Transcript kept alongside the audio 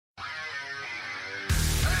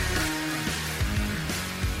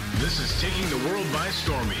This is Taking the World by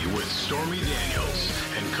Stormy with Stormy Daniels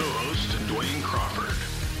and co-host Dwayne Crawford.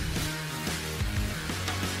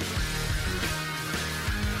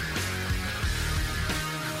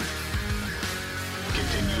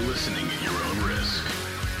 Continue listening at your own risk.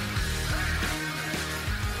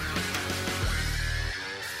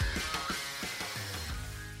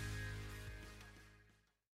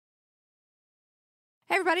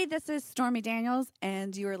 Hey everybody, this is Stormy Daniels,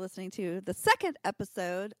 and you are listening to the second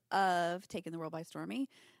episode of Taking the World by Stormy.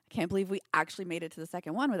 I can't believe we actually made it to the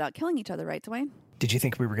second one without killing each other, right, Dwayne? Did you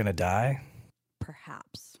think we were going to die?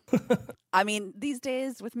 Perhaps. I mean, these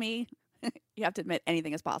days with me, you have to admit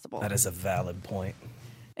anything is possible. That is a valid point.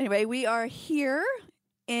 Anyway, we are here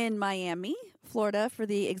in Miami, Florida for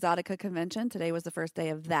the Exotica convention. Today was the first day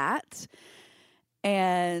of that.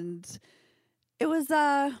 And it was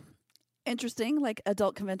interesting, like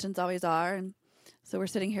adult conventions always are. And so we're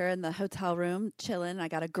sitting here in the hotel room chilling. I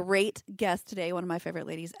got a great guest today, one of my favorite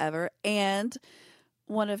ladies ever, and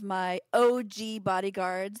one of my OG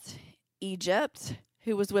bodyguards, Egypt,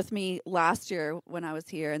 who was with me last year when I was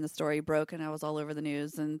here and the story broke and I was all over the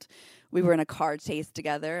news, and we were in a car chase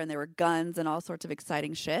together and there were guns and all sorts of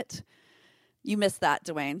exciting shit. You missed that,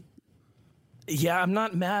 Dwayne. Yeah, I'm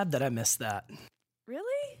not mad that I missed that.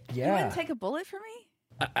 Really? Yeah. You wouldn't take a bullet for me?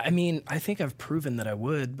 I mean, I think I've proven that I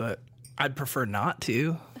would, but I'd prefer not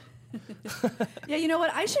to. Yeah, you know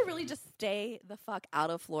what? I should really just stay the fuck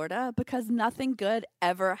out of Florida because nothing good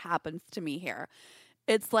ever happens to me here.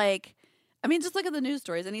 It's like, I mean, just look at the news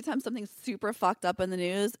stories. Anytime something's super fucked up in the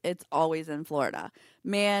news, it's always in Florida.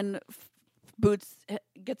 Man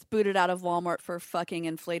gets booted out of Walmart for fucking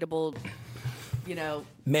inflatable,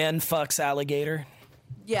 Man fucks alligator.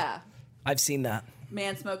 Yeah. I've seen that.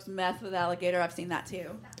 Man smokes meth with alligator. I've seen that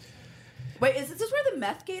too. Wait, is this where the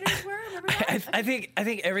meth gators were? Remember that? I think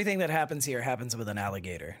everything that happens here happens with an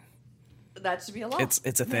alligator. That should be a law. It's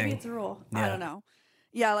a thing. Maybe it's a rule. Yeah. I don't know.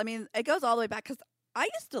 Yeah, I mean, it goes all the way back because I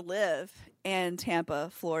used to live in Tampa,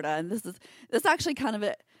 Florida, and this actually kind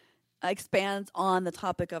of expands on the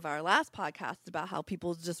topic of our last podcast about how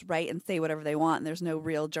people just write and say whatever they want, and there's no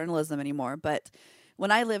real journalism anymore. But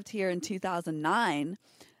when I lived here in 2009,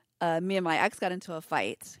 me and my ex got into a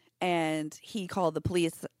fight, and he called the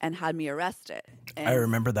police and had me arrested. And I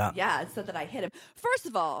remember that. yeah, it said that I hit him. First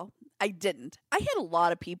of all, I didn't. I hit a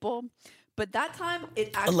lot of people, but that time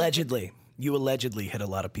it actually... Allegedly. You allegedly hit a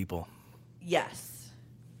lot of people. Yes.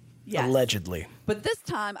 Allegedly. But this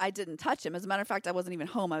time I didn't touch him. As a matter of fact, I wasn't even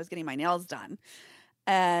home. I was getting my nails done.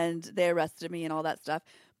 And they arrested me and all that stuff.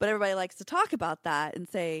 But everybody likes to talk about that and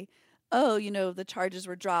say, oh, the charges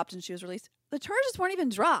were dropped and she was released. The charges weren't even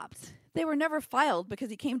dropped. They were never filed because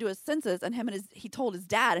he came to his senses and he told his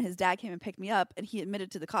dad, and his dad came and picked me up, and he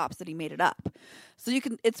admitted to the cops that he made it up. So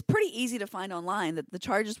it's pretty easy to find online that the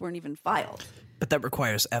charges weren't even filed. But that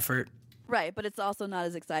requires effort. Right, but it's also not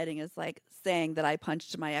as exciting as like saying that I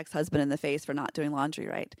punched my ex-husband in the face for not doing laundry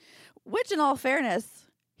right. Which, in all fairness,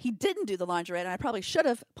 he didn't do the laundry right, and I probably should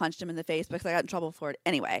have punched him in the face because I got in trouble for it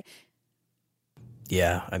anyway.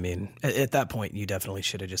 Yeah, I mean, at that point, you definitely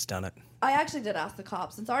should have just done it. I actually did ask the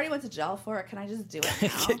cops. Since I already went to jail for it, can I just do it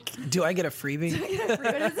now? Do I get a freebie?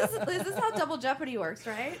 Is this how Double Jeopardy works,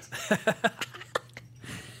 right?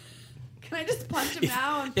 Can I just punch him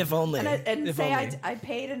now? If only. And say I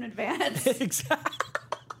paid in advance? Exactly.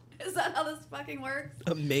 Is that how this fucking works?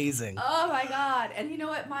 Amazing. Oh my God. And you know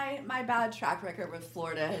what? My bad track record with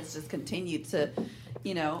Florida has just continued to,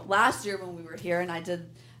 last year when we were here and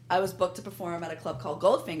I was booked to perform at a club called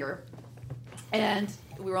Goldfinger. And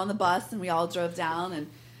we were on the bus and we all drove down, and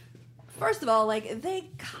first of all, like, they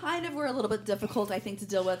kind of were a little bit difficult, I think, to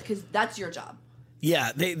deal with because that's your job.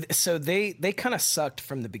 Yeah, they kind of sucked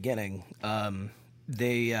from the beginning.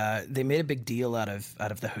 They made a big deal out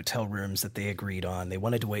of the hotel rooms that they agreed on. They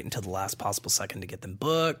wanted to wait until the last possible second to get them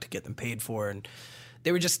booked, to get them paid for, and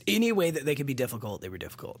they were just any way that they could be difficult. They were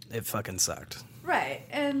difficult. It fucking sucked. Right,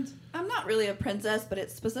 and I'm not really a princess, but it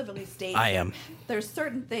specifically states I am. There's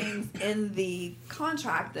certain things in the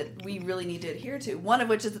contract that we really need to adhere to. One of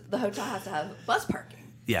which is the hotel has to have bus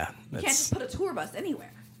parking. Yeah, You can't just put a tour bus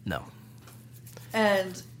anywhere. No.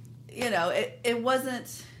 And, it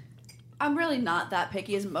wasn't... I'm really not that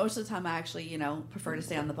picky, as most of the time I actually, prefer to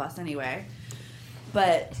stay on the bus anyway.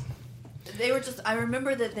 But they were just... I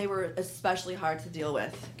remember that they were especially hard to deal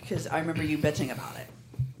with, because I remember you bitching about it.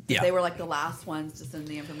 Yeah. They were like the last ones to send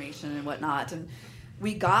the information and whatnot. And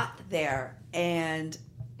we got there, and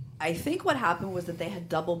I think what happened was that they had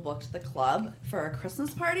double booked the club for a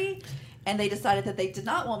Christmas party, and they decided that they did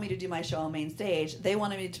not want me to do my show on main stage. They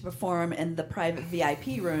wanted me to perform in the private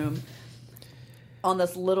VIP room on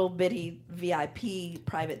this little bitty VIP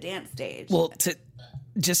private dance stage. Well,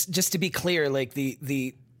 just to be clear, like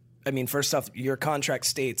I mean, first off, your contract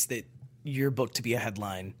states that you're booked to be a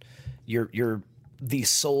headline. You're the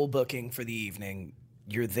sole booking for the evening.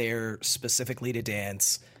 You're there specifically to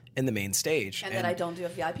dance in the main stage. And that I don't do a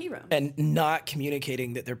VIP room. And not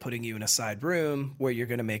communicating that they're putting you in a side room where you're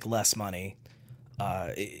going to make less money.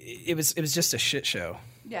 It was just a shit show.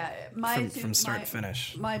 Yeah. From start to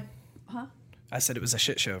finish. I said it was a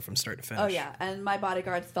shit show from start to finish. Oh, yeah. And my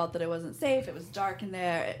bodyguards felt that it wasn't safe. It was dark in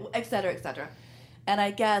there, et cetera, et cetera. And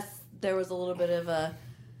I guess there was a little bit of a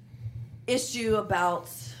issue about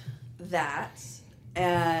that.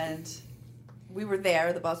 And we were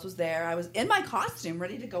there. The bus was there. I was in my costume,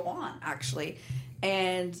 ready to go on, actually.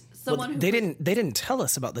 And someone they didn't tell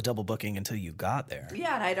us about the double booking until you got there.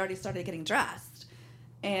 Yeah, and I'd already started getting dressed.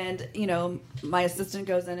 And, you know, my assistant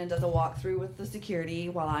goes in and does a walkthrough with the security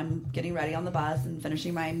while I'm getting ready on the bus and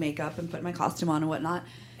finishing my makeup and putting my costume on and whatnot.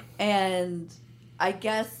 And I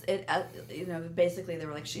guess basically they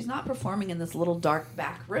were like, she's not performing in this little dark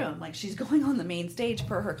back room. Like, she's going on the main stage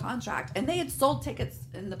per her contract. And they had sold tickets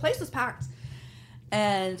and the place was packed.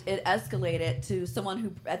 And it escalated to someone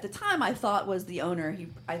who, at the time, I thought was the owner.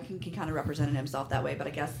 I think he kind of represented himself that way, but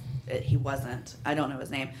I guess he wasn't. I don't know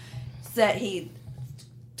his name. Said he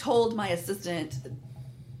told my assistant,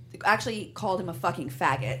 actually called him a fucking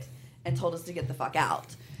faggot and told us to get the fuck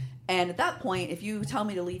out. And at that point, if you tell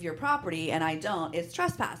me to leave your property and I don't, it's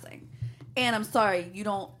trespassing. And I'm sorry, you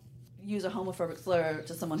don't use a homophobic slur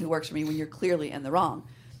to someone who works for me when you're clearly in the wrong.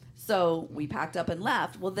 So we packed up and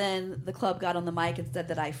left. Well, then the club got on the mic and said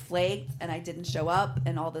that I flaked and I didn't show up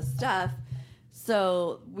and all this stuff.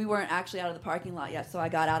 So we weren't actually out of the parking lot yet. So I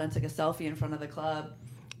got out and took a selfie in front of the club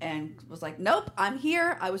and was like, nope, I'm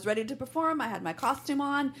here. I was ready to perform. I had my costume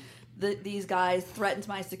on. These guys threatened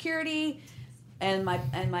my security and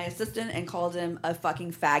my assistant and called him a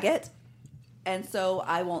fucking faggot. And so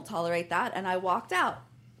I won't tolerate that. And I walked out.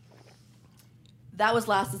 That was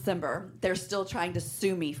last December. They're still trying to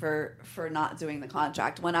sue me for not doing the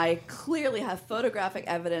contract when I clearly have photographic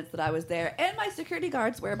evidence that I was there, and my security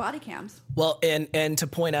guards wear body cams. Well, and to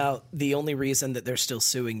point out, the only reason that they're still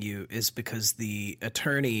suing you is because the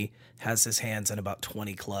attorney has his hands in about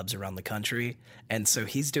 20 clubs around the country, and so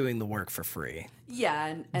he's doing the work for free. Yeah,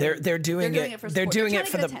 and they're doing it for they're doing it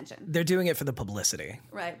for the attention. They're doing it for the publicity.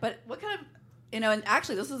 Right, but what kind of and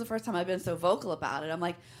actually this is the first time I've been so vocal about it. I'm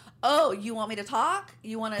like, oh, you want me to talk?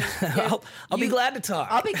 You want to? I'll be glad to talk.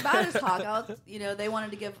 I'll be glad to talk. They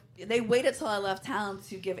wanted to give. They waited till I left town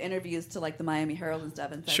to give interviews to like the Miami Herald and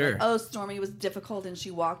stuff, and said, sure. Like, oh, Stormy was difficult and she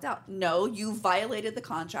walked out. No, you violated the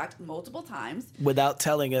contract multiple times without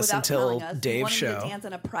telling us until Dave's show. You wanted to dance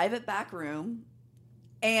in a private back room,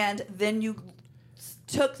 and then you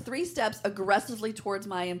took 3 steps aggressively towards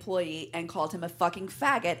my employee and called him a fucking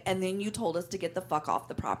faggot, and then you told us to get the fuck off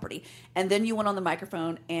the property. And then you went on the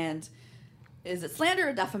microphone and is it slander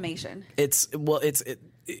or defamation?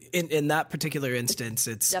 In that particular instance,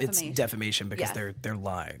 it's defamation because yes. they're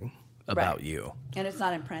lying about you. And it's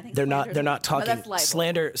not in print. They're not talking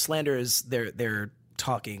slander is they're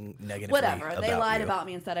talking negatively. Whatever. They lied you. about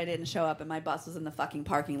me and said I didn't show up and my bus was in the fucking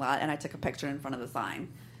parking lot and I took a picture in front of the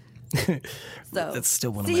sign. So that's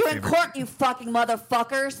still one of my favorite. See you in court, you fucking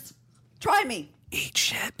motherfuckers. Try me. Eat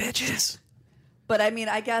shit, bitches. But I mean,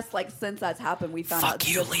 I guess like since that's happened, we found out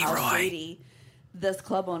just how shady this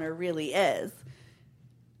club owner really is.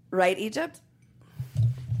 Right, Egypt?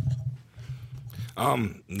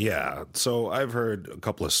 Yeah. So I've heard a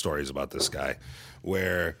couple of stories about this guy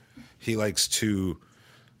where he likes to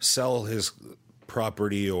sell his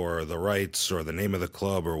property or the rights or the name of the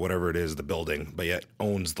club or whatever it is, the building, but yet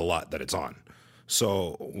owns the lot that it's on.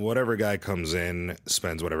 So whatever guy comes in,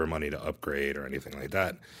 spends whatever money to upgrade or anything like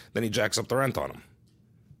that, then he jacks up the rent on him.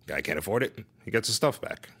 Guy can't afford it. He gets his stuff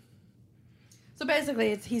back. So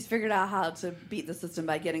basically, he's figured out how to beat the system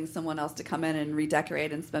by getting someone else to come in and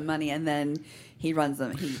redecorate and spend money, and then he runs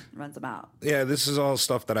them out. Yeah, this is all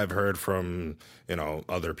stuff that I've heard from,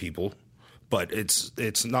 other people. But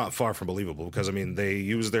it's not far from believable because, I mean, they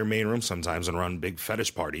use their main room sometimes and run big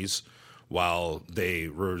fetish parties while they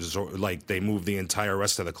they move the entire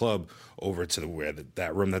rest of the club over to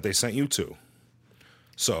that room that they sent you to.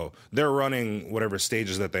 So they're running whatever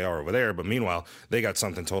stages that they are over there, but meanwhile, they got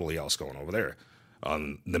something totally else going over there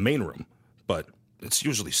on the main room. But it's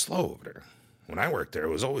usually slow over there. When I worked there, it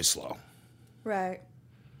was always slow. Right.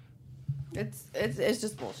 It's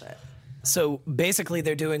just bullshit. So basically,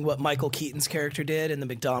 they're doing what Michael Keaton's character did in the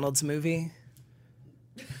McDonald's movie.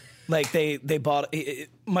 Like they bought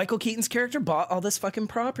Michael Keaton's character bought all this fucking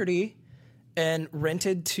property, and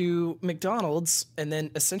rented to McDonald's and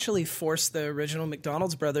then essentially forced the original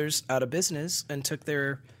McDonald's brothers out of business and took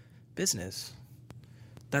their business.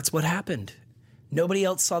 That's what happened. Nobody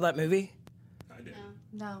else saw that movie? I did.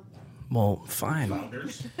 No. Well, fine.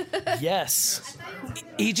 Founders. Yes.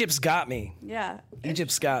 Egypt's got me. Yeah.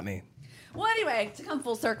 Egypt's got me. Well, anyway, to come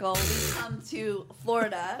full circle, we come to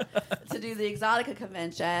Florida to do the Exotica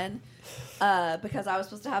convention because I was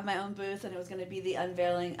supposed to have my own booth and it was going to be the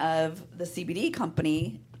unveiling of the CBD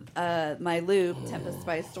company, my lube, Tempest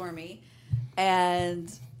by Stormy,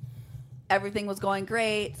 and everything was going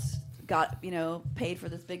great. Got, paid for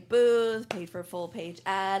this big booth, paid for a full page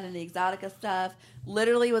ad and the Exotica stuff.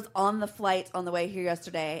 Literally was on the flight on the way here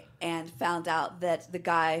yesterday and found out that the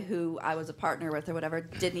guy who I was a partner with or whatever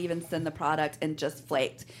didn't even send the product and just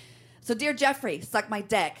flaked. So, dear Jeffrey, suck my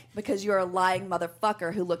dick because you're a lying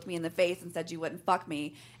motherfucker who looked me in the face and said you wouldn't fuck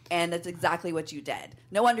me. And that's exactly what you did.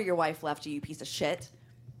 No wonder your wife left you, you piece of shit.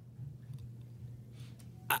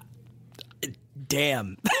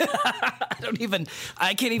 Damn.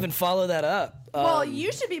 I can't even follow that up. Well,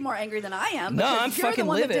 you should be more angry than I am. No, because I'm you're fucking the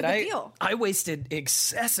one that livid. did the deal. I wasted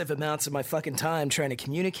excessive amounts of my fucking time trying to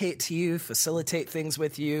communicate to you, facilitate things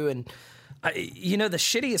with you. And, the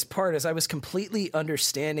shittiest part is I was completely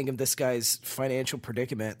understanding of this guy's financial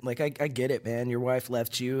predicament. Like, I get it, man. Your wife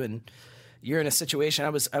left you and you're in a situation.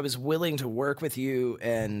 I was willing to work with you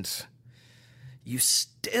and you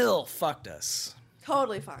still fucked us.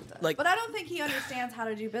 Totally fucked up. Like, but I don't think he understands how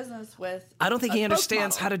to do business with. I don't think he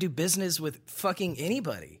understands spokesmodel. how to do business with fucking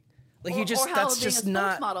anybody. Like, or how that's being just a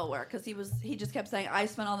not. spokesmodel work because he just kept saying I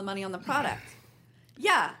spent all the money on the product.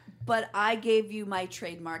 Yeah, but I gave you my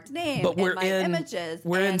trademarked name But we're and my in images.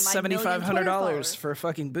 we're in and my $7,500 for a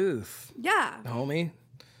fucking booth, Yeah, homie.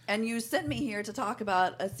 and you sent me here to talk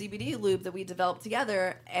about a CBD lube that we developed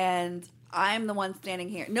together, and I'm the one standing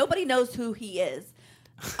here. Nobody knows who he is.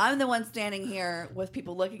 I'm the one standing here with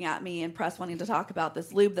people looking at me and press wanting to talk about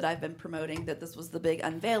this lube that I've been promoting, that this was the big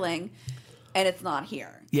unveiling, and it's not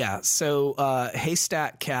here. Yeah, so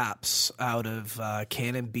Haystack Caps out of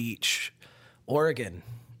Cannon Beach, Oregon.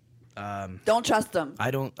 Don't trust them.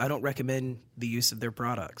 I don't recommend the use of their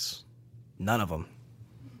products. None of them.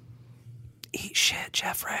 Eat shit,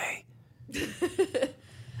 Jeffrey.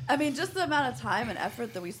 I mean, just the amount of time and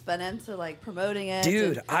effort that we spent into promoting it.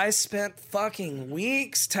 Dude, and- I spent fucking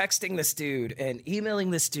weeks texting this dude and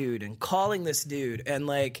emailing this dude and calling this dude and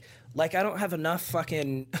like I don't have enough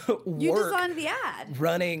fucking you work designed the ad.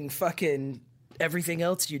 running fucking everything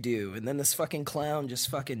else you do, and then this fucking clown just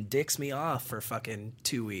fucking dicks me off for fucking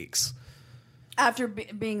 2 weeks. After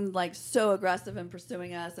being so aggressive and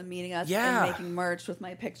pursuing us and meeting us Yeah. and making merch with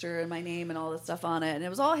my picture and my name and all this stuff on it. And it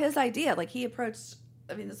was all his idea. He approached,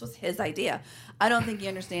 this was his idea. I don't think he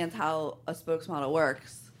understands how a spokesmodel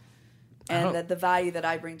works. And that the value that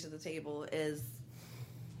I bring to the table is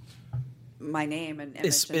my name and image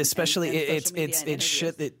Especially and social media it's and it's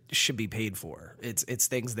shit interviews. that should be paid for. It's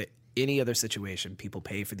things that any other situation people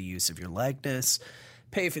pay for the use of your likeness,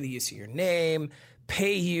 pay for the use of your name,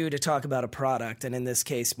 pay you to talk about a product. And in this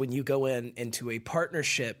case, when you go into a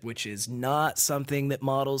partnership, which is not something that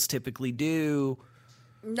models typically do,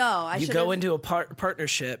 No, you go into a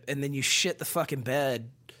partnership and then you shit the fucking bed.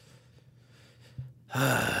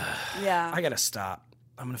 Yeah. I gotta stop.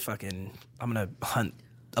 I'm gonna hunt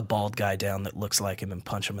a bald guy down that looks like him and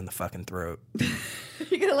punch him in the fucking throat.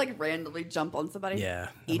 You're gonna randomly jump on somebody. Yeah,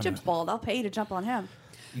 Egypt's bald. I'll pay you to jump on him.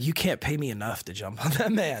 You can't pay me enough to jump on that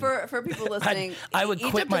man. For people listening, I would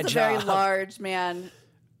Egypt quit my is a very job. large man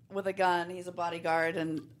with a gun. He's a bodyguard,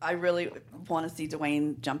 and I really want to see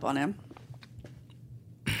Dwayne jump on him.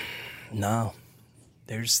 No,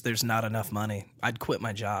 there's not enough money. I'd quit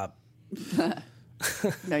my job.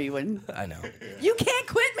 No, you wouldn't. I know. You can't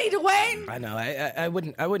quit me, Dwayne. I know. I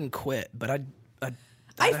wouldn't quit, but I'd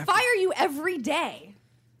I fire you every day.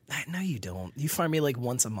 No, you don't. You fire me like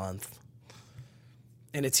once a month.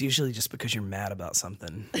 And it's usually just because you're mad about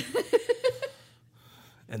something.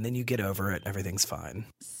 And then you get over it, everything's fine.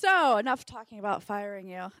 So, enough talking about firing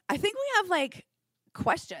you. I think we have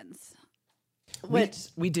questions. Which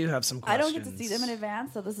we do have some I questions. don't get to see them in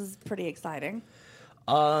advance, so this is pretty exciting.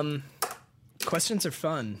 Questions are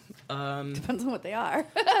fun. Depends on what they are.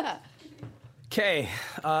 Okay,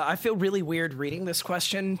 I feel really weird reading this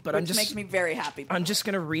question, but Which makes me very happy. I'm just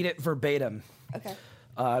going to read it verbatim. Okay.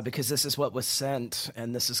 Because this is what was sent,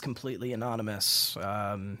 and this is completely anonymous.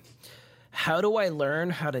 How do I learn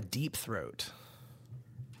how to deep throat?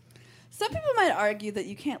 Some people might argue that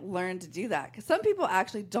you can't learn to do that because some people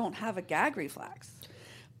actually don't have a gag reflex.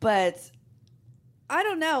 But I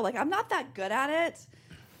don't know. I'm not that good at it.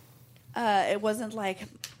 It wasn't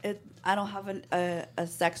I don't have a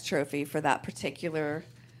sex trophy for that particular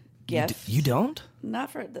gift. You don't?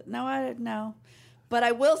 Not for no. But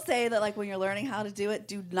I will say that, like, when you're learning how to do it,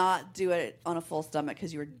 do not do it on a full stomach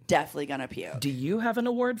because you're definitely gonna puke. Do you have an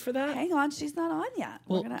award for that? Hang on, she's not on yet.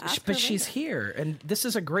 Well, We're gonna ask but her she's later. here, and this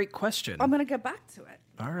is a great question. I'm gonna get back to it.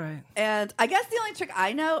 All right. And I guess the only trick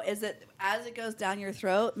I know is that as it goes down your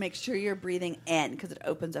throat, make sure you're breathing in because it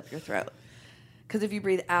opens up your throat. Because if you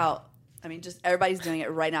breathe out, I mean, just everybody's doing it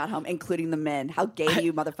right now at home, including the men. How gay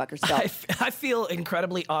you motherfuckers go. I feel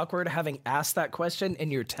incredibly awkward having asked that question, and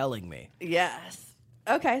you're telling me. Yes.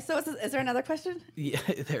 Okay, so is there another question? Yeah,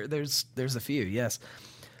 there's a few. Yes.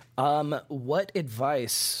 What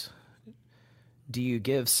advice do you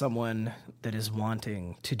give someone that is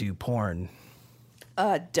wanting to do porn?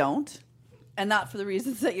 Don't. And not for the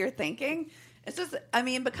reasons that you're thinking. It's just, I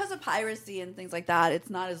mean, because of piracy and things like that, it's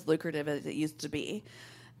not as lucrative as it used to be.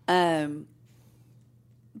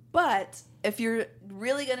 But if you're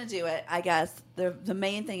really going to do it, I guess the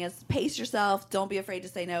main thing is pace yourself. Don't be afraid to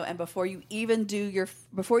say no. And before you even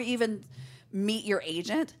meet your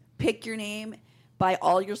agent, pick your name, buy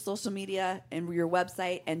all your social media and your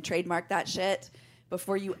website and trademark that shit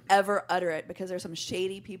before you ever utter it, because there's some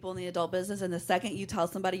shady people in the adult business. And the second you tell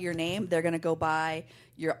somebody your name, they're going to go buy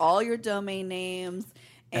all your domain names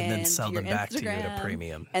and then sell your them back to you at a Instagram,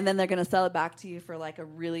 premium. And then they're going to sell it back to you for like a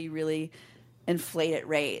really, really inflated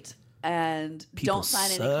rate. And People don't sign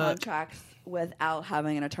any suck. contracts without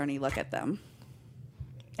having an attorney look at them.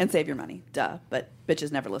 And save your money. Duh. But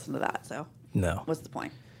bitches never listen to that. So No. what's the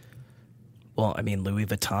point? Well, I mean, Louis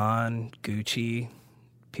Vuitton, Gucci,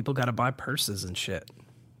 people got to buy purses and shit.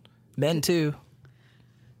 Men too.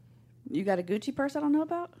 You got a Gucci purse I don't know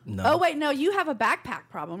about? No. Oh, wait. No, you have a backpack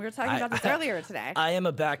problem. We were talking about this earlier today. I am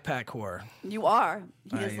a backpack whore. You are.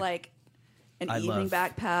 He is I- like an I evening love-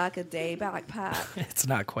 backpack, a day backpack. It's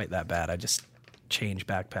not quite that bad. I just change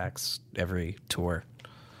backpacks every tour.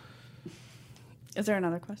 Is there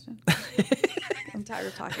another question? I'm tired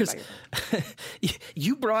of talking about your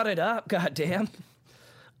You brought it up, goddamn.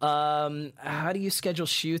 How do you schedule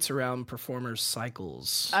shoots around performers'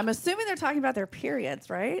 cycles? I'm assuming they're talking about their periods,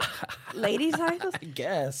 right? Lady cycles? I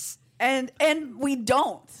guess. And we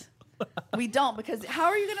don't. We don't, because how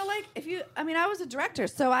are you going to I was a director,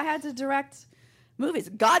 so I had to direct movies.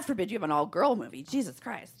 God forbid you have an all-girl movie. Jesus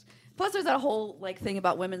Christ. Plus, there's that whole thing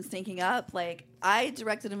about women stinking up. I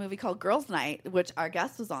directed a movie called Girls Night, which our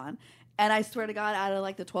guest was on, and I swear to God, out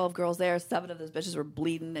of the 12 girls there, 7 of those bitches were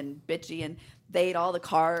bleeding and bitchy, and they ate all the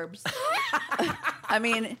carbs. I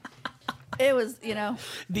mean, it was,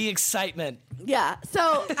 The excitement. yeah.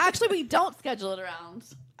 So actually, we don't schedule it around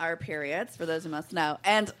our periods, for those who must know.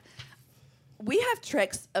 And we have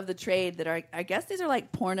tricks of the trade that are, I guess these are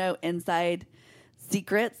like porno inside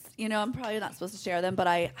secrets. I'm probably not supposed to share them, but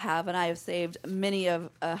I have saved many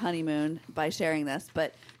of a honeymoon by sharing this.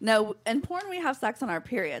 But no, in porn, we have sex on our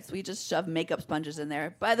periods. We just shove makeup sponges in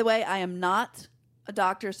there. By the way, I am not a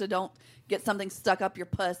doctor, so don't get something stuck up your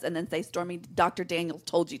puss and then say, Stormy, Dr. Daniel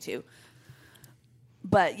told you to.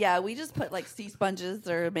 But yeah, we just put sea sponges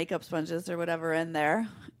or makeup sponges or whatever in there,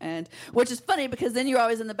 and which is funny because then you're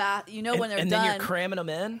always in the bath. When they're and done. then you're cramming them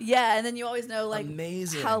in? Yeah, and then you always know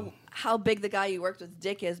Amazing. how big the guy you worked with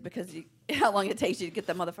dick is because how long it takes you to get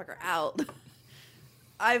that motherfucker out.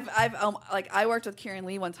 I worked with Kieran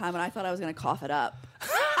Lee one time and I thought I was gonna cough it up.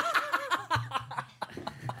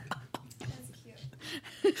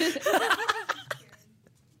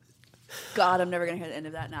 God, I'm never gonna hear the end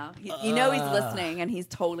of that now. He's listening and he's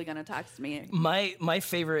totally gonna text me. My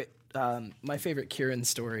favorite Kieran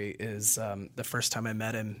story is the first time I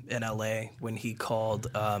met him in LA when he called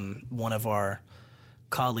one of our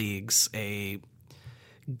colleagues a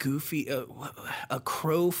goofy, a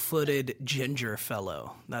crow-footed ginger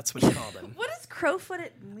fellow. That's what he called him. What does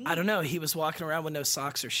crow-footed mean? I don't know. He was walking around with no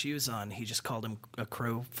socks or shoes on. He just called him a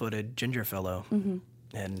crow-footed ginger fellow,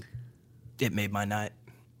 and it made my night.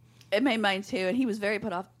 It made mine too, and he was very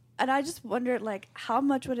put off. And I just wondered, how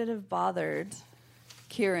much would it have bothered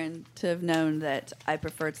Kieran to have known that I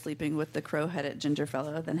preferred sleeping with the crow-headed ginger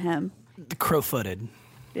fellow than him? The crow-footed.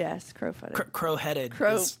 Yes, crow-footed. Crow-headed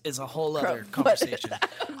Crow- is a whole other crow-footed. conversation.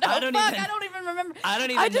 I don't even remember. I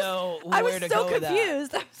don't even know where to go with that. I was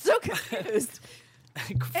so confused.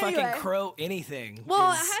 Fucking Anyway. crow anything. Well,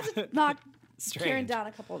 I is had to knock strange. Kieran down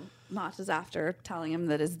a couple notches after telling him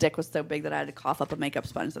that his dick was so big that I had to cough up a makeup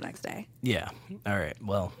sponge the next day. Yeah. All right.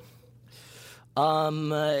 Well,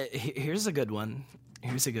 here's a good one.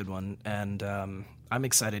 And I'm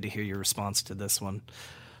excited to hear your response to this one.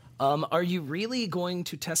 Are you really going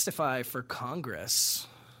to testify for Congress?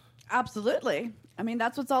 Absolutely. I mean,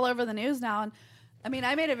 that's what's all over the news now. And I mean,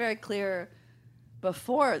 I made it very clear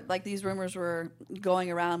before, like, these rumors were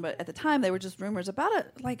going around, but at the time they were just rumors about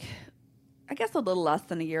it, like, I guess a little less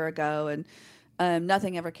than a year ago, and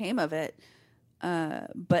nothing ever came of it.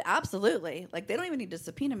 But absolutely, like, they don't even need to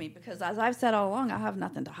subpoena me because, as I've said all along, I have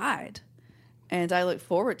nothing to hide. And I look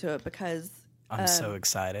forward to it because... I'm so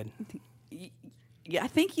excited. Yeah, I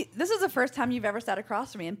think this is the first time you've ever sat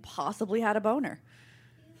across from me and possibly had a boner.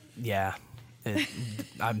 Yeah.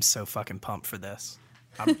 I'm so fucking pumped for this.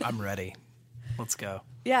 I'm ready. Let's go.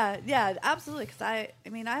 Yeah, absolutely. Because I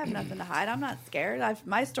mean, I have nothing to hide. I'm not scared.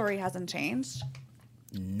 My story hasn't changed.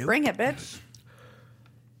 Nope. Bring it, bitch.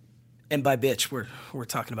 And by bitch, we're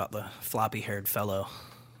talking about the floppy-haired fellow.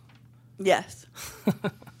 Yes.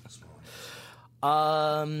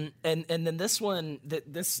 And then this one,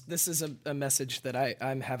 this is a message that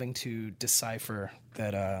I'm having to decipher,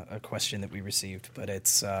 that a question that we received, but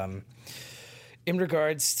it's in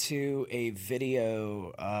regards to a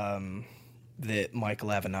video that Michael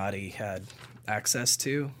Avenatti had access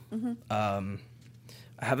to. Mm-hmm.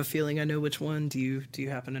 I have a feeling I know which one. Do you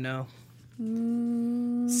happen to know?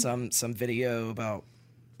 Some video about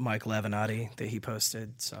Michael Avenatti that he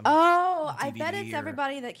posted. I bet it's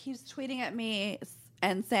everybody that keeps tweeting at me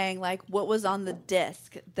and saying, like, what was on the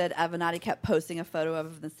disc that Avenatti kept posting a photo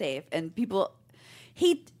of the safe. And people,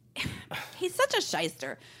 he's such a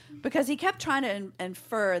shyster because he kept trying to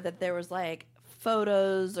infer that there was, like,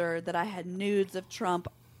 photos or that I had nudes of Trump.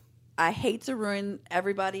 I hate to ruin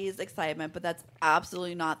everybody's excitement, but that's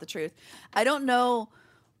absolutely not the truth. I don't know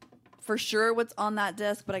for sure what's on that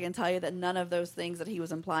disc, but I can tell you that none of those things that he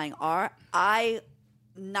was implying are. I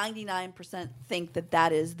 99% think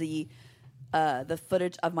that is the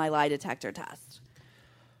footage of my lie detector test,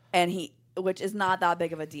 which is not that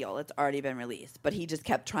big of a deal. It's already been released, but he just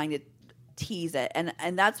kept trying to tease it, and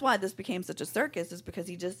that's why this became such a circus, is because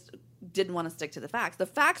he just didn't want to stick to the facts. The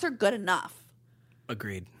facts are good enough.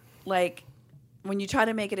 Agreed. Like, when you try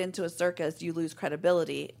to make it into a circus, you lose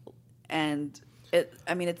credibility, and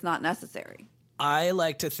it's not necessary. I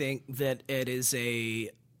like to think that it is a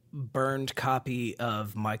burned copy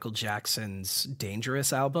of Michael Jackson's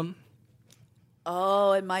Dangerous album.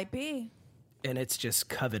 Oh, it might be. And it's just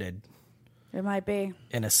coveted. It might be.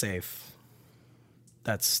 In a safe.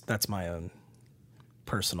 That's my own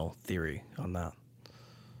personal theory on that.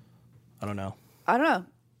 I don't know.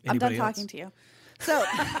 I'm done talking to you. So,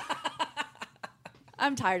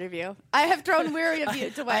 I'm tired of you. I have grown weary of you,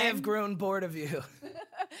 Dwayne. I have grown bored of you.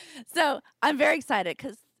 So, I'm very excited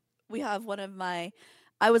because we have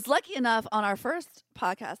I was lucky enough on our first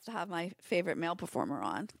podcast to have my favorite male performer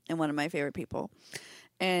on and one of my favorite people.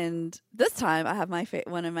 And this time I have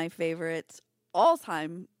one of my favorite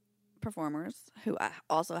all-time performers who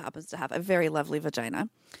also happens to have a very lovely vagina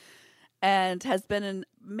and has been in,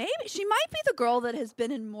 she might be the girl that has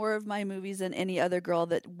been in more of my movies than any other girl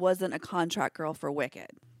that wasn't a contract girl for Wicked.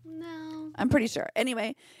 No. I'm pretty sure.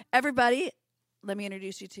 Anyway, everybody, let me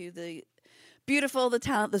introduce you to the beautiful, the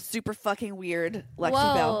talent, the super fucking weird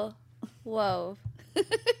Lexi Bell. Whoa.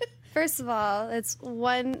 First of all, it's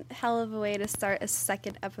one hell of a way to start a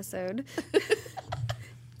second episode.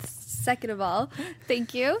 Second of all,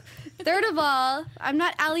 thank you. Third of all, I'm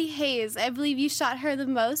not Allie Hayes. I believe you shot her the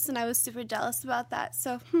most, and I was super jealous about that.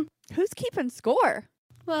 So, Who's keeping score?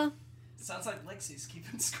 Well, sounds like Lexi's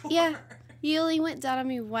keeping score. Yeah. You only went down on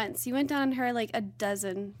me once. You went down on her like a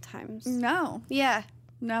dozen times. No. Yeah.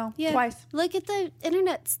 No. Yeah. Twice. Look at the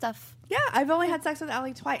internet stuff. Yeah, I've only had sex with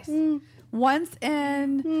Allie twice. Once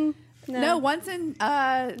in... No, once in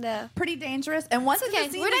No. Pretty Dangerous, and once Okay, in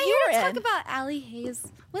the scene we're not that here you to were talk in. about Allie Hayes.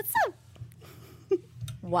 What's up?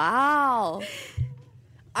 Wow.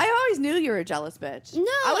 I always knew you were a jealous bitch. No,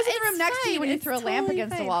 I was in the it's room next to you fine. when you It's threw a lamp totally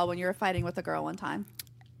against the fine. wall when you were fighting with a girl one time.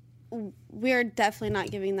 We're definitely not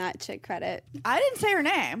giving that chick credit. I didn't say her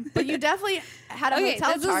name, but you definitely had a Okay,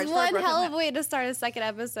 hotel this charge is for a one broken hell of lamp. a way to start a second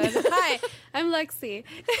episode. Hi, I'm Lexi.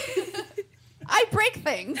 I break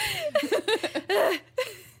things.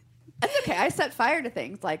 That's okay. I set fire to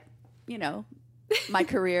things like, my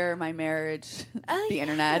career, my marriage, the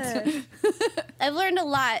internet. I've learned a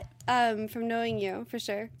lot from knowing you, for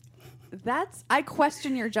sure. I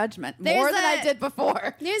question your judgment more than I did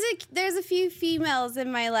before. There's a few females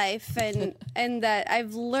in my life, and that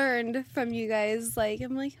I've learned from you guys. Like,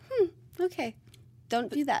 I'm like, okay,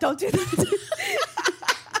 don't do that. Don't do that.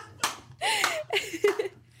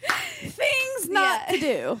 Things not to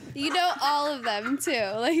do. You know all of them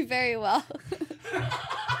too, like very well.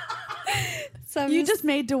 So You just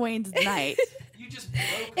made Dwayne's night. You just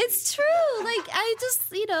broke. It's true. Like, I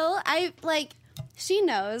just, she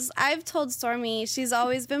knows. I've told Stormy, she's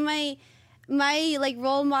always been my my like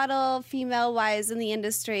role model female wise in the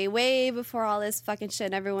industry way before all this fucking shit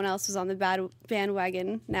and everyone else was on the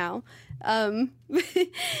bandwagon now. I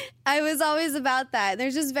was always about that.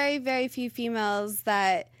 There's just very, very few females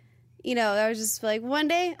that, you know, I was just like, one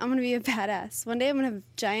day I'm going to be a badass. One day I'm going to have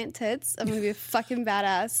giant tits. I'm going to be a fucking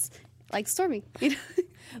badass like Stormy. You know?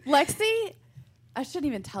 Lexi, I shouldn't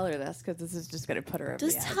even tell her this because this is just going to put her over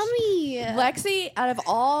Just the edge. tell me. Lexi, out of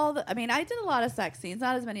all I mean, I did a lot of sex scenes,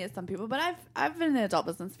 not as many as some people, but I've been in the adult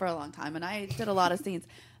business for a long time, and I did a lot of scenes.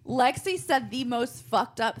 Lexi said the most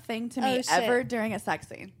fucked up thing to me ever during a sex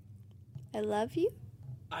scene. I love you.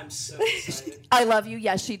 I'm so excited. I love you.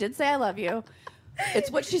 Yes, she did say I love you. It's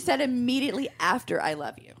what she said immediately after I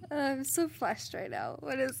love you. I'm so flushed right now.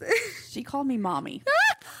 What is it? She called me mommy.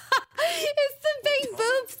 It's the big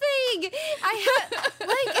boob thing.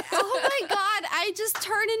 Like, oh my God, I just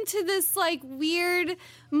turned into this like weird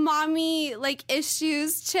mommy like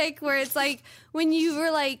issues chick where it's like when you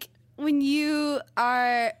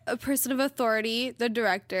are a person of authority, the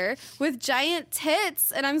director, with giant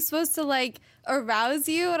tits, and I'm supposed to like arouse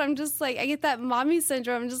you, and I'm just like, I get that mommy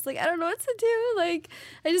syndrome. I'm just like, I don't know what to do. Like,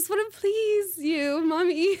 I just want to please you,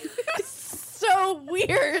 mommy. So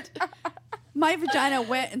weird. My vagina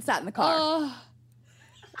went and sat in the car. Oh.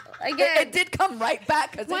 Again, It did come right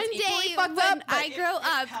back because one it's equally day fucked when up. I grow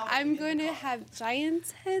up, I'm going to have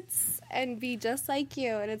giant tits and be just like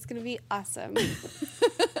you, and it's going to be awesome.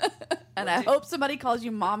 And I hope somebody calls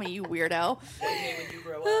you mommy, you weirdo. Hey, when you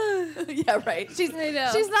grow up. Yeah, right. She's I know.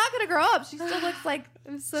 she's not gonna grow up. She still looks like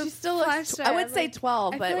I'm so she still looks. flushed I would out, say like,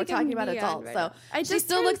 12, I but feel we're like talking I'm about neon adults, right so now. I she just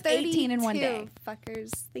still turned looks 18 in one 32, day.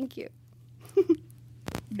 Fuckers, thank you.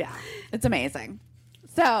 Yeah, it's amazing.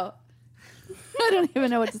 So I don't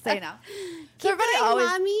even know what to say now. So Keep going,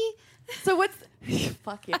 mommy. So what's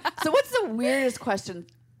fuck you? So what's the weirdest question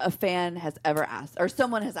a fan has ever asked, or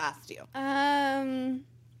someone has asked you?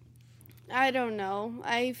 I don't know.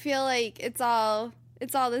 I feel like it's all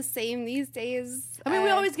the same these days. I mean, we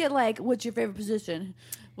always get like, "What's your favorite position?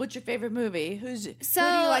 What's your favorite movie? Who do you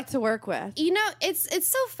like to work with?" You know, it's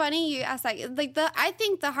so funny you ask that. Like I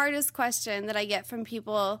think the hardest question that I get from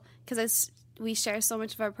people, because we share so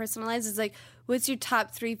much of our personal lives, is like, "What's your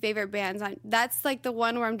top 3 favorite bands?" That's like the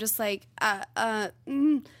one where I'm just like,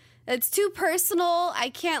 it's too personal. I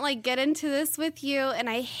can't like get into this with you, and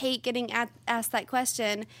I hate getting asked that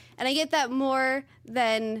question. And I get that more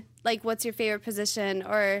than like, "What's your favorite position?"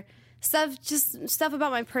 or stuff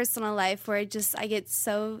about my personal life where I get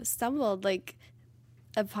so stumbled like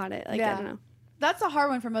upon it. Like, I don't know. That's a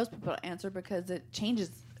hard one for most people to answer because it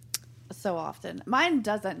changes so often. Mine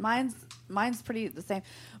doesn't. Mine's pretty the same.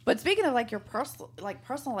 But speaking of like your personal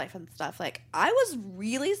life and stuff, like I was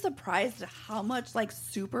really surprised at how much like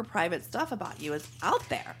super private stuff about you is out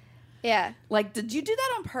there. Yeah. Like, did you do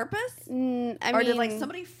that on purpose? Did like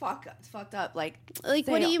somebody fucked up? Like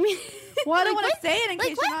what do you mean? Well, I don't Like, want what? to say it in Like,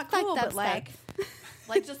 case you're what not cool, fucked up but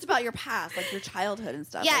like just about your past, like your childhood and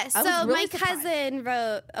stuff. Yeah. Like, I So was really my surprised. cousin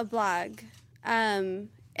wrote a blog, and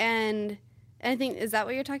I think, is that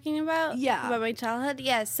what you're talking about? Yeah. About my childhood.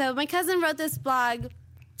 Yeah. So my cousin wrote this blog.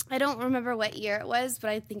 I don't remember what year it was, but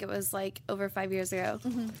I think it was like over 5 years ago.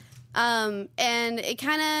 Mm-hmm. And it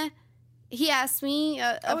kind of, he asked me.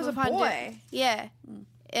 I was a boy. Yeah.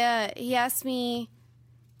 He asked me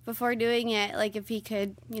before doing it, like if he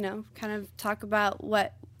could, kind of talk about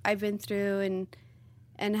what I've been through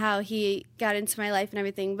and how he got into my life and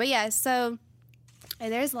everything. But yeah, so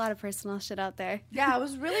there's a lot of personal shit out there. Yeah, I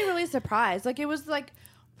was really, really surprised. Like, it was like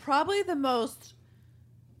probably the most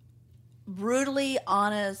brutally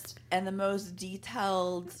honest and the most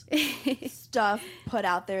detailed stuff put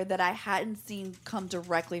out there that I hadn't seen come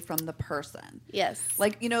directly from the person. Yes.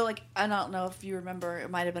 Like, like, I don't know if you remember, it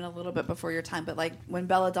might have been a little bit before your time, but like when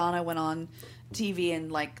Belladonna went on TV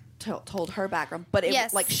and like told her background, but it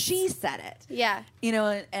Yes. like she said it. Yeah.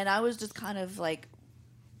 And I was just kind of like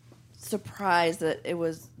surprised that it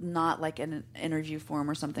was not like an interview form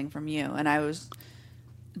or something from you. And I was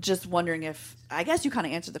just wondering if, I guess you kind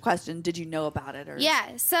of answered the question, did you know about it? Or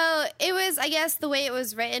Yeah, so it was, I guess the way it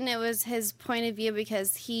was written, it was his point of view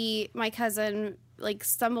because my cousin, like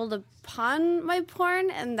stumbled upon my porn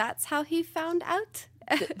and that's how he found out.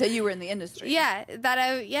 that you were in the industry. Yeah,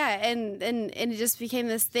 and it just became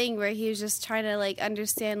this thing where he was just trying to like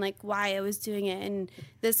understand like why I was doing it and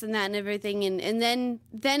this and that and everything, and then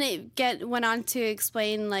it went on to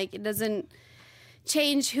explain like it doesn't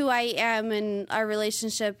change who I am and our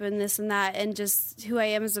relationship and this and that and just who I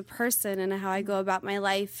am as a person and how I go about my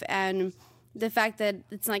life, and the fact that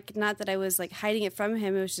it's like not that I was like hiding it from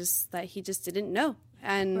him, it was just that he just didn't know.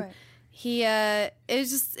 And Right.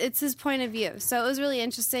 it's his point of view. So it was really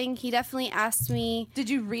interesting. He definitely asked me. Did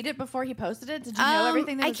you read it before he posted it? Did you know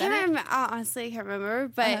everything that was I can't in it? remember. Honestly, I can't remember.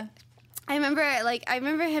 But I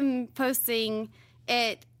remember him posting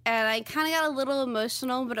it, and I kind of got a little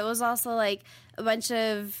emotional. But it was also like a bunch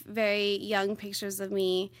of very young pictures of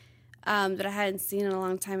me that I hadn't seen in a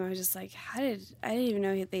long time. I was just like, I didn't even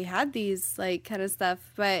know they had these like kind of stuff.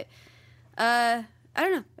 But I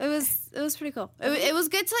don't know. It was pretty cool. It was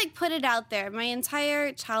good to like put it out there. My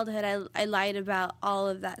entire childhood, I lied about all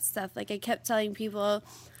of that stuff. Like I kept telling people,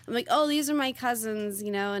 I'm like, oh, these are my cousins,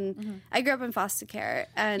 you know. And I grew up in foster care,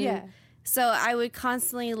 and so I would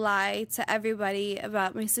constantly lie to everybody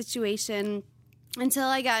about my situation until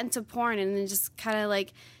I got into porn, and then just kind of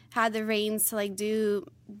like had the reins to like do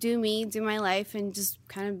my life, and just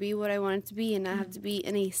kind of be what I wanted to be, and not have to be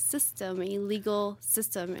in a legal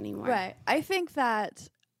system anymore. Right. I think that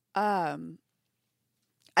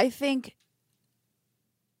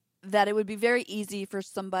it would be very easy for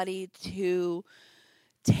somebody to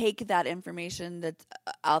take that information that's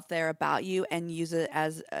out there about you and use it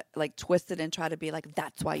as like twist it and try to be like,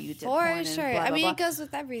 that's why you did porn and sure. blah, blah, I mean, blah. it goes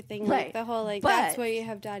with everything. Right. Like the whole like, But- that's why you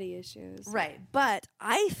have daddy issues. Right. But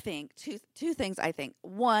I think two things. I think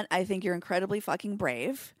one, I think you're incredibly fucking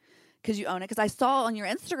brave because you own it. Because I saw on your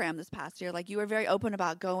Instagram this past year, like you were very open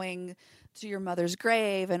about going to your mother's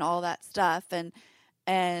grave and all that stuff,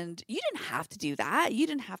 and you didn't have to do that. You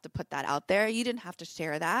didn't have to put that out there. You didn't have to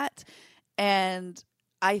share that. And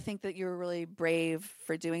I think that you're really brave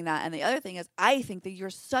for doing that. And the other thing is, I think that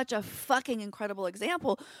you're such a fucking incredible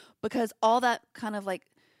example because all that kind of like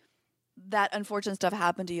that unfortunate stuff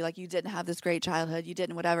happened to you. Like you didn't have this great childhood, you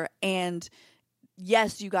didn't whatever. And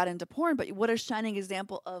yes, you got into porn, but what a shining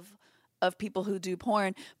example of people who do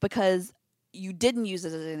porn because you didn't use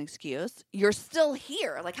it as an excuse. You're still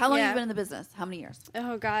here. Like how long have you been in the business? How many years?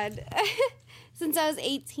 Oh God. Since I was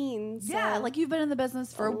 18. So Yeah, like you've been in the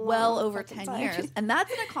business for a well long over fucking 10 time. years. And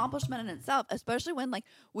that's an accomplishment in itself, especially when like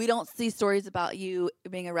we don't see stories about you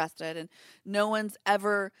being arrested and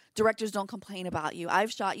directors don't complain about you.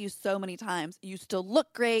 I've shot you so many times. You still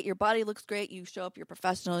look great. Your body looks great. You show up, you're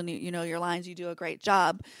professional and you know your lines. You do a great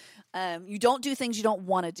job. You don't do things you don't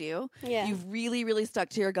want to do. Yeah. You've really, really stuck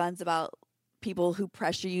to your guns about people who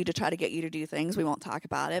pressure you to try to get you to do things. We won't talk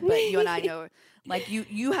about it, but you and I know like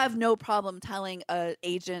you have no problem telling an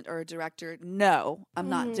agent or a director, no, I'm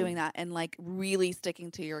not doing that, and like really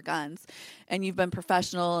sticking to your guns. And you've been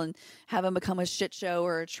professional and haven't become a shit show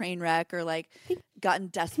or a train wreck or like gotten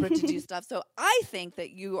desperate to do stuff. So I think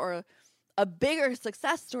that you are a bigger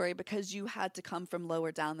success story because you had to come from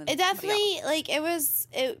lower down than it definitely like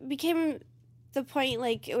it became the point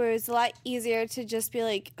like it was a lot easier to just be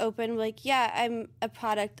like open, like, yeah, I'm a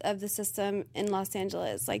product of the system in Los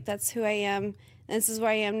Angeles. Like that's who I am and this is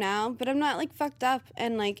where I am now. But I'm not like fucked up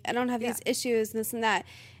and like I don't have these issues and this and that.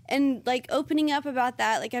 And like opening up about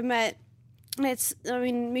that, like I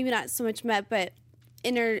mean maybe not so much met, but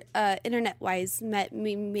internet wise made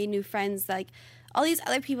new friends, like all these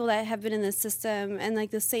other people that have been in the system and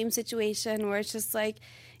like the same situation where it's just like,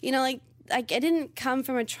 you know, like I didn't come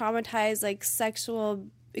from a traumatized like sexual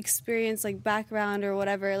experience like background or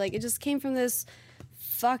whatever. Like it just came from this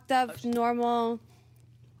fucked up normal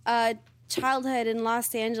childhood in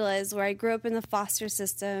Los Angeles where I grew up in the foster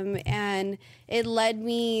system and it led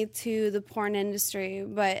me to the porn industry.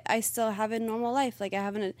 But I still have a normal life. Like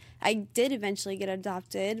I did eventually get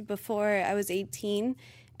adopted before I was 18,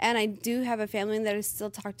 and I do have a family that I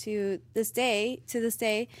still talk to this day,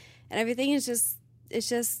 and everything is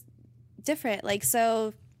just different. Like,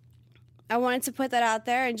 so I wanted to put that out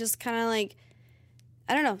there and just kind of like,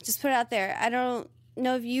 I don't know, just put it out there. I don't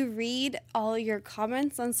know if you read all your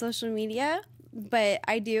comments on social media, but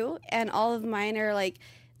I do. And all of mine are like,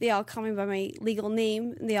 they all call me by my legal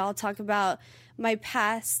name. They all talk about my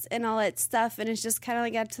past and all that stuff. And it's just kind of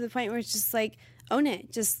like got to the point where it's just like, own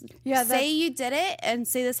it. Just say you did it and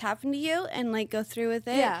say this happened to you and like go through with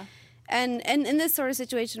it. Yeah. And in this sort of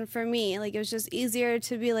situation for me, like it was just easier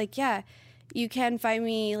to be like, yeah, you can find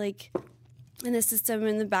me like in the system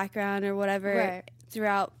in the background or whatever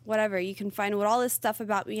throughout whatever. You can find all this stuff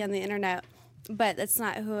about me on the internet, but that's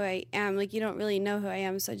not who I am. Like you don't really know who I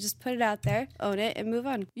am. So just put it out there, own it, and move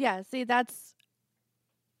on. Yeah, see, that's,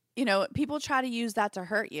 you know, people try to use that to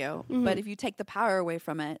hurt you, but if you take the power away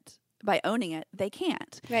from it by owning it, they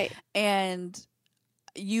can't. Right. And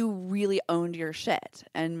you really owned your shit,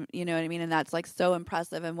 and you know what I mean, and that's like so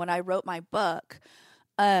impressive. And when I wrote my book,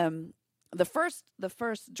 the first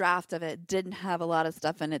draft of it didn't have a lot of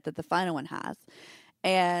stuff in it that the final one has,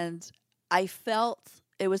 and I felt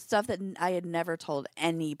it was stuff that I had never told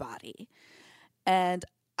anybody, and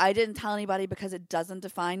I didn't tell anybody because it doesn't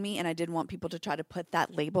define me, and I didn't want people to try to put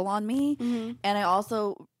that label on me. Mm-hmm. And I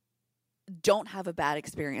also don't have a bad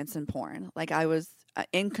experience in porn. Like, I was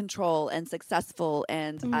in control and successful,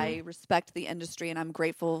 and I respect the industry, and I'm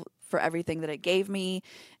grateful for everything that it gave me.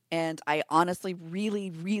 And I honestly really,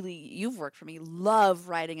 really, you've worked for me, love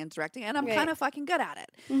writing and directing, and I'm Right. kind of fucking good at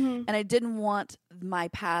it. Mm-hmm. And I didn't want my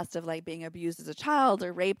past of like being abused as a child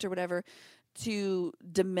or raped or whatever to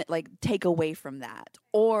take away from that,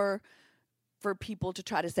 or for people to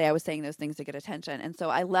try to say I was saying those things to get attention. And so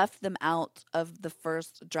I left them out of the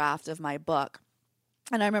first draft of my book.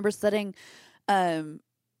 And I remember sitting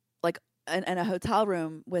like in a hotel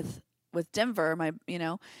room with Denver,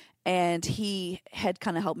 and he had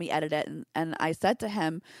kind of helped me edit it. And I said to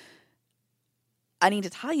him, I need to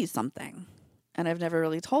tell you something. And I've never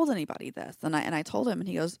really told anybody this. And I told him, and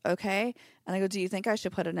he goes, okay. And I go, do you think I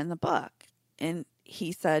should put it in the book? And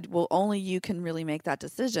he said, well, only you can really make that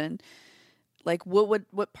decision. Like,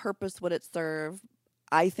 what purpose would it serve?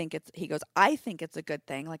 He goes, I think it's a good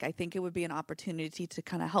thing. Like, I think it would be an opportunity to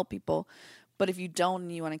kind of help people. But if you don't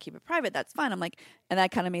and you want to keep it private, that's fine. I'm like, and I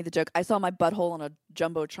kind of made the joke. I saw my butthole on a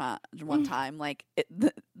Jumbotron one time. Like,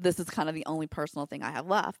 this is kind of the only personal thing I have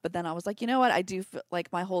left. But then I was like, you know what? I do feel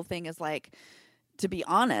like my whole thing is like to be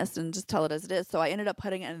honest and just tell it as it is. So I ended up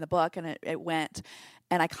putting it in the book, and it went.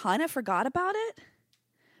 And I kind of forgot about it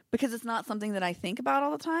because it's not something that I think about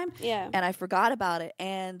all the time. Yeah. And I forgot about it.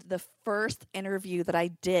 And the first interview that I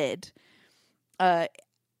did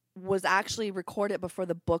was actually recorded before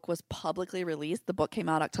the book was publicly released. The book came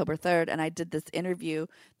out October 3rd, and I did this interview.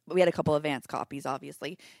 We had a couple advance copies,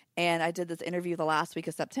 obviously. And I did this interview the last week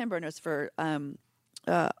of September, and it was for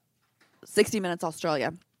 60 Minutes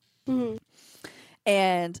Australia. Mm-hmm.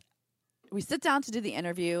 And we sit down to do the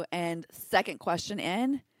interview, and second question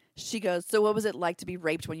in, she goes, so what was it like to be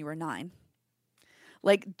raped when you were 9?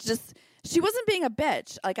 Like, just, she wasn't being a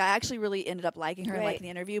bitch. Like, I actually really ended up liking her and liking the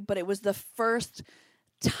interview, but it was the first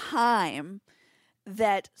time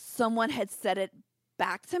that someone had said it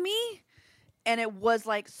back to me. And it was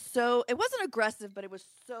like, so, it wasn't aggressive, but it was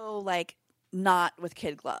so like not with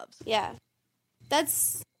kid gloves. Yeah.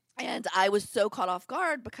 And I was so caught off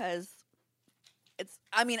guard because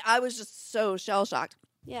I was just so shell shocked.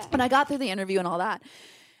 Yeah. When I got through the interview and all that,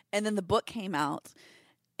 and then the book came out,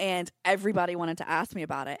 and everybody wanted to ask me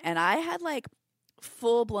about it. And I had like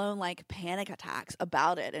full blown like panic attacks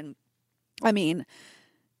about it. And I mean,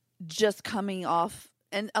 just coming off,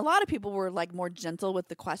 and a lot of people were like more gentle with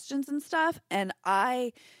the questions and stuff. And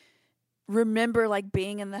I remember like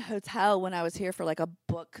being in the hotel when I was here for like a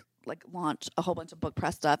book, like launch, a whole bunch of book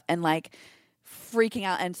press stuff, and like freaking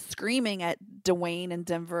out and screaming at Dwayne and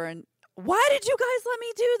Denver and, why did you guys let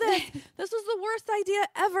me do this? This was the worst idea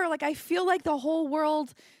ever. Like, I feel like the whole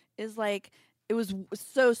world is like, it was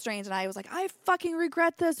so strange. And I was like, I fucking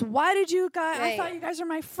regret this. Why did you guys, I thought you guys were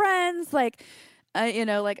my friends. Like,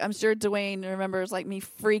 like I'm sure Dwayne remembers like me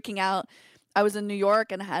freaking out. I was in New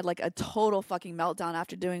York and had like a total fucking meltdown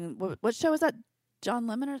after doing, what show was that? John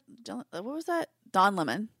Lemon what was that? Don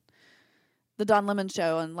Lemon. The Don Lemon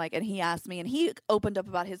show. And he asked me, and he opened up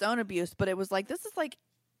about his own abuse, but it was like, this is like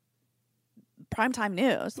primetime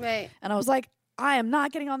news. Right. And I was like, I am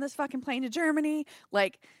not getting on this fucking plane to Germany.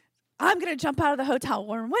 Like, I'm going to jump out of the hotel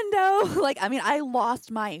room window. Like, I mean, I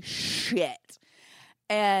lost my shit.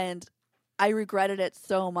 And I regretted it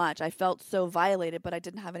so much. I felt so violated, but I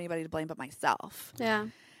didn't have anybody to blame but myself. Yeah.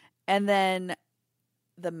 And then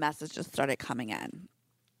the message just started coming in.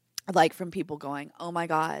 Like, from people going, oh my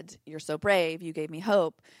God, you're so brave. You gave me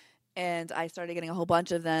hope. And I started getting a whole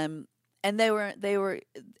bunch of them. And they were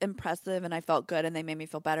impressive, and I felt good, and they made me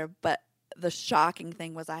feel better. But the shocking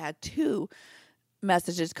thing was I had 2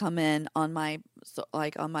 messages come in on my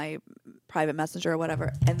private messenger or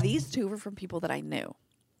whatever, and these 2 were from people that I knew.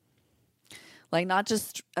 Like, not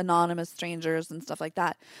just anonymous strangers and stuff like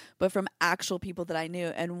that, but from actual people that I knew.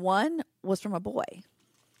 And one was from a boy.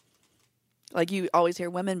 Like, you always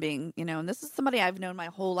hear women being, and this is somebody I've known my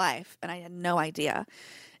whole life, and I had no idea.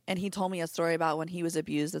 And he told me a story about when he was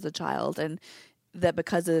abused as a child, and that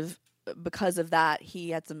because of that, he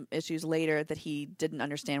had some issues later that he didn't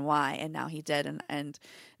understand why, and now he did. And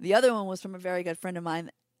the other one was from a very good friend of mine,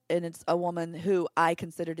 and it's a woman who I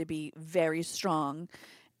consider to be very strong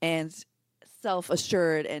and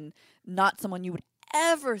self-assured and not someone you would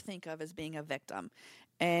ever think of as being a victim.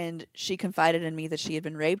 And she confided in me that she had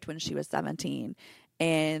been raped when she was 17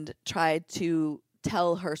 and tried to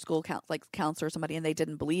tell her school counselor or somebody, and they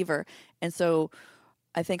didn't believe her. And so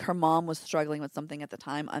I think her mom was struggling with something at the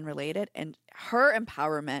time unrelated, and her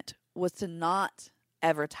empowerment was to not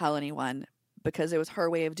ever tell anyone because it was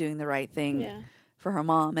her way of doing the right thing for her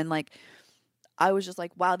mom. And like, I was just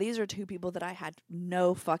like, wow, these are two people that I had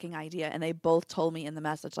no fucking idea. And they both told me in the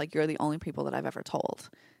message, like, you're the only people that I've ever told.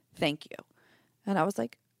 Thank you. And I was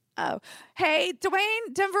like, oh, hey,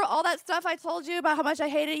 Dwayne, Denver, all that stuff I told you about how much I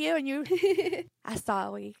hated you and you, I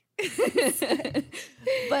sorry.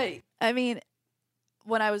 But I mean,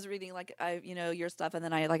 when I was reading like your stuff, and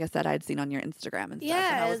then like I said, I'd seen on your Instagram and stuff,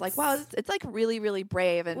 and I was like, wow, it's like really, really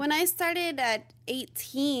brave. And when I started at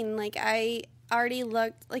 18, like I already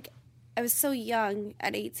looked like I was so young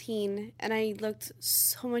at 18, and I looked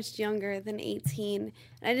so much younger than 18. And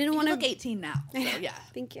I didn't want to look 18 now. So yeah,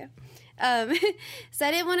 thank you. So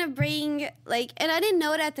I didn't want to bring like, and I didn't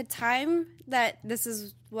know it at the time that this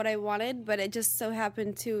is what I wanted, but it just so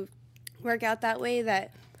happened to work out that way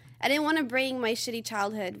that I didn't want to bring my shitty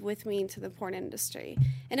childhood with me into the porn industry.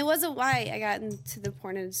 And it wasn't why I got into the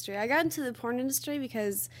porn industry. I got into the porn industry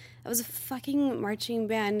because I was a fucking marching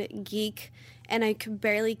band geek, and I could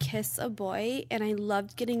barely kiss a boy, and I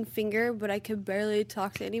loved getting fingered, but I could barely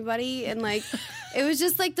talk to anybody. And like, it was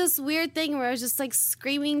just like this weird thing where I was just like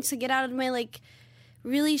screaming to get out of my like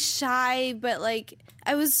really shy, but like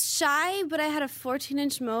I was shy, but I had a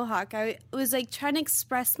 14-inch mohawk. I was like trying to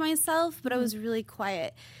express myself, but I was really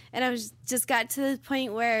quiet. And I was just got to the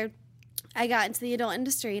point where I got into the adult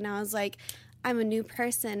industry, and I was like, I'm a new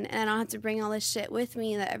person, and I don't have to bring all this shit with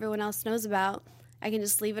me that everyone else knows about. I can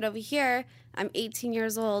just leave it over here. I'm 18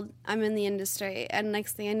 years old. I'm in the industry. And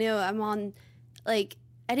next thing I knew, I'm on, like,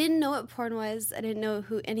 I didn't know what porn was. I didn't know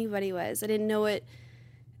who anybody was. I didn't know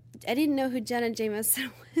who Jenna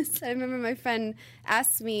Jameson was. I remember my friend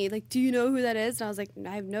asked me, like, do you know who that is? And I was like,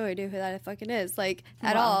 I have no idea who that fucking is, like,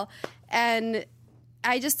 at all. And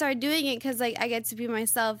I just started doing it because, like, I get to be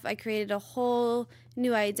myself. I created a whole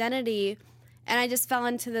new identity. And I just fell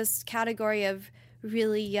into this category of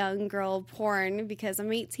really young girl porn because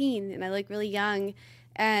I'm 18 and I look really young.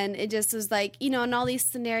 And it just was like, in all these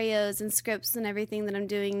scenarios and scripts and everything that I'm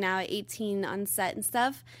doing now at 18 on set and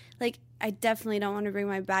stuff, like, I definitely don't want to bring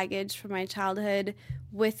my baggage from my childhood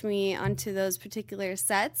with me onto those particular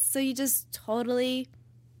sets. So you just totally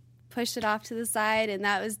pushed it off to the side, and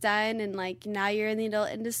that was done. And like, now you're in the adult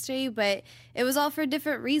industry, but it was all for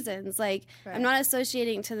different reasons. Like, right. I'm not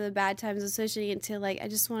associating to the bad times, associating it to like, I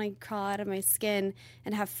just want to crawl out of my skin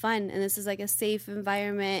and have fun. And this is like a safe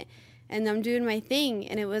environment, and I'm doing my thing,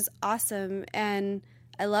 and it was awesome. And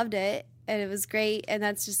I loved it, and it was great. And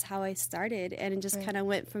that's just how I started. And it just kind of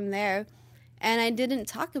went from there. And I didn't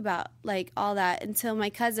talk about like all that until my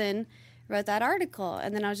cousin wrote that article.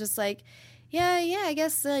 And then I was just like, yeah, I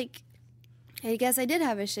guess I did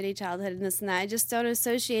have a shitty childhood and this and that. I just don't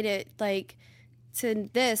associate it like to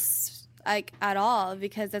this like at all,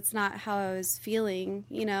 because that's not how I was feeling,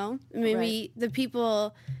 Maybe the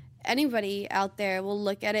people, anybody out there will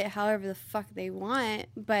look at it however the fuck they want,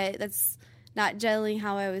 but that's not generally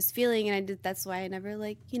how I was feeling. And that's why I never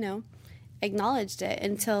acknowledged it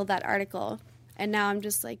until that article. And now I'm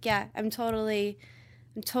just like, yeah, I'm totally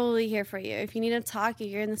here for you. If you need to talk,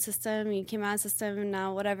 you're in the system, you came out of the system, and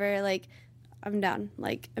now whatever, like, I'm down.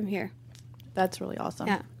 Like, I'm here. That's really awesome.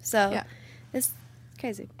 Yeah. So, it's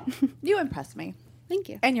crazy. You impress me. Thank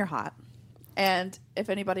you. And you're hot. And if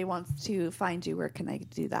anybody wants to find you, where can I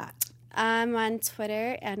do that? I'm on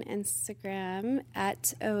Twitter and Instagram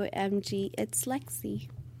at OMG It's Lexi.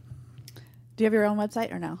 Do you have your own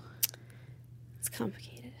website or no? It's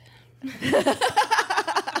complicated.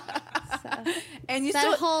 And you that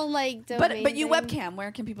still whole like domain but you thing. webcam.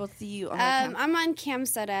 Where can people see you on webcam? I'm on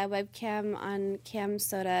CamSoda, webcam on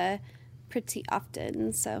CamSoda pretty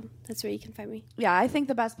often, so that's where you can find me. Yeah, I think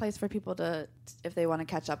the best place for people to, if they want to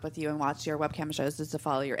catch up with you and watch your webcam shows, is to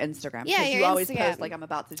follow your Instagram. Yeah, your you always Instagram. post like, I'm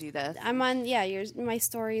about to do this. I'm on my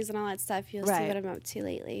stories and all that stuff. You'll see what I'm up to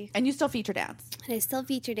lately. And you still feature dance. And I still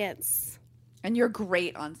feature dance. And you're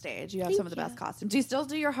great on stage. You have some of the best costumes. Do you still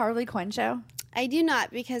do your Harley Quinn show? I do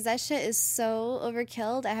not, because that shit is so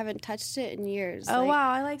overkilled. I haven't touched it in years. Oh,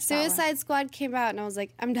 wow. I like Suicide Squad came out, and I was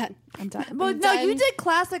like, I'm done. Well, no, you did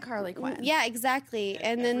classic Harley Quinn. Yeah, exactly.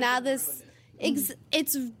 And then now this,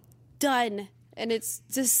 it's done. And it's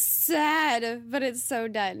just sad, but it's so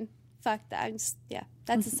done. Fuck that.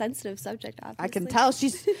 That's a sensitive subject, obviously. I can tell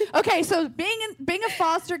she's okay. So being a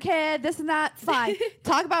foster kid, this and that, fine.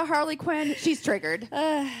 Talk about Harley Quinn, she's triggered.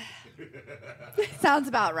 Sounds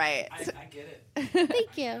about right. I get it.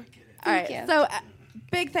 Thank you. All right. So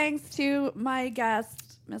big thanks to my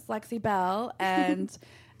guest, Miss Lexi Bell, and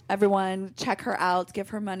everyone. Check her out. Give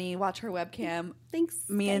her money. Watch her webcam. Thanks.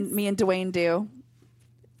 Me and Dwayne do.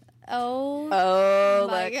 Oh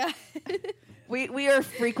my God. We are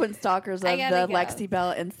frequent stalkers of the Lexi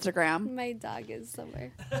Bell Instagram. My dog is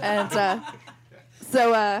somewhere. And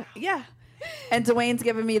So yeah, and Dwayne's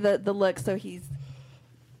giving me the look. So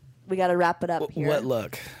we got to wrap it up here. What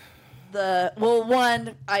look? The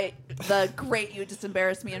great you just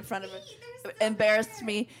embarrassed me in front of a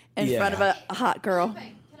hot girl. Can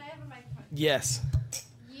I have a microphone? Yes.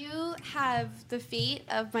 You have the feet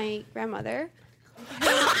of my grandmother. No,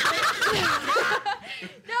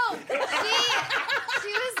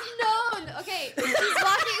 she was known. Okay, she's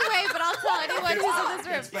walking away, but I'll tell anyone who's in this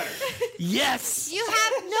room. Yes. She was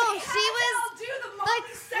the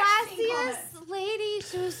classiest lady.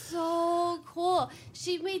 She was so cool.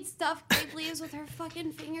 She made stuffed grape leaves with her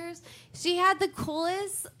fucking fingers. She had the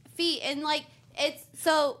coolest feet, and like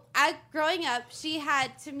growing up, she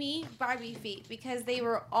had, to me, Barbie feet because they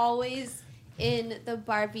were always in the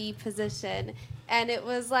Barbie position. And it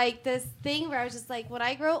was like this thing where I was just like, when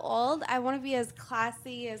I grow old, I want to be as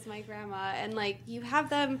classy as my grandma. And like, you have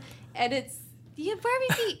them, and you have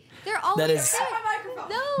Barbie feet. They're always there.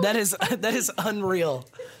 No. That is unreal.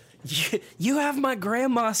 You have my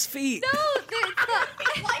grandma's feet. No, they're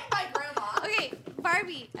like my grandma. Okay,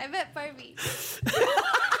 Barbie. I met Barbie. They do,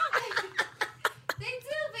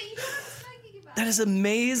 but you know what I'm talking about. That is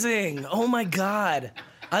amazing. Oh my God.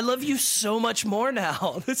 I love you so much more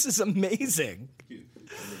now. This is amazing.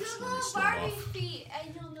 Google Barbie feet,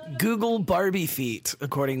 and you'll know. Google Barbie feet,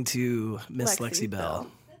 according to Miss Lexi Bell.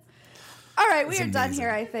 All right, we That's are done amazing.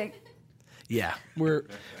 here, I think. Yeah, we're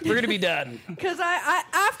gonna be done. Because I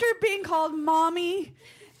after being called mommy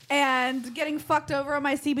and getting fucked over on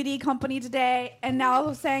my CBD company today, and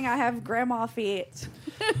now saying I have grandma feet.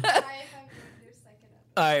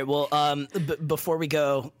 All right. Well, before we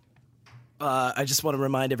go, I just want to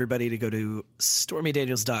remind everybody to go to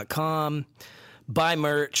StormyDaniels.com, buy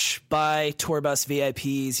merch, buy tour bus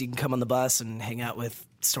VIPs. You can come on the bus and hang out with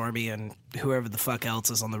Stormy and whoever the fuck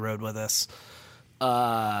else is on the road with us.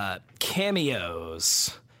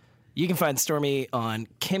 Cameos. You can find Stormy on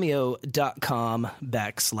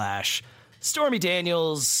cameo.com/Stormy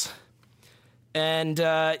Daniels. And,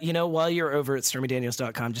 while you're over at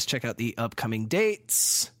StormyDaniels.com, just check out the upcoming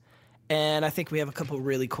dates. And I think we have a couple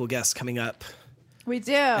really cool guests coming up We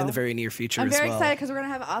do. in the very near future I'm as very well. excited because we're going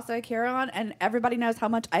to have Asa Akira on, and everybody knows how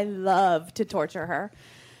much I love to torture her.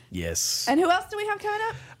 Yes. And who else do we have coming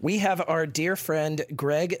up? We have our dear friend,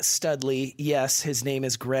 Greg Studley. Yes, his name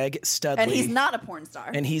is Greg Studley. And he's not a porn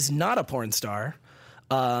star. And he's not a porn star.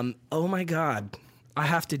 Oh, my God. I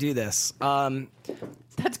have to do this.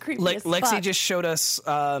 That's creepy as Lexi fuck. just showed us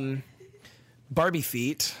Barbie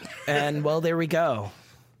feet. And, well, there we go.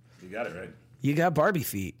 You got it right. You got Barbie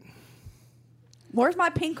feet. Where's my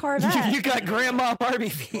pink Corvette? You got Grandma Barbie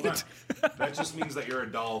feet. That just means that you're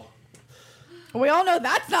a doll. We all know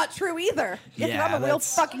that's not true either. Yeah, I'm a real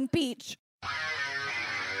that's- fucking peach.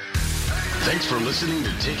 Thanks for listening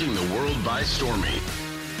to Taking the World by Stormy.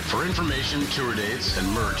 For information, tour dates, and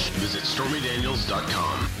merch, visit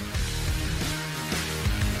StormyDaniels.com.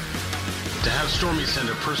 To have Stormy send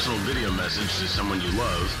a personal video message to someone you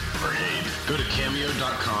love or hate, go to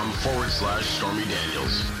cameo.com/Stormy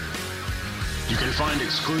Daniels. You can find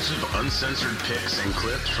exclusive uncensored pics and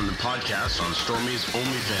clips from the podcast on Stormy's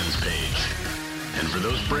OnlyFans page. And for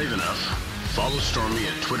those brave enough, follow Stormy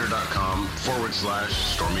at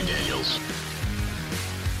twitter.com/Stormy Daniels.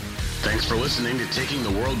 Thanks for listening to Taking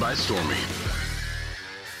the World by Stormy.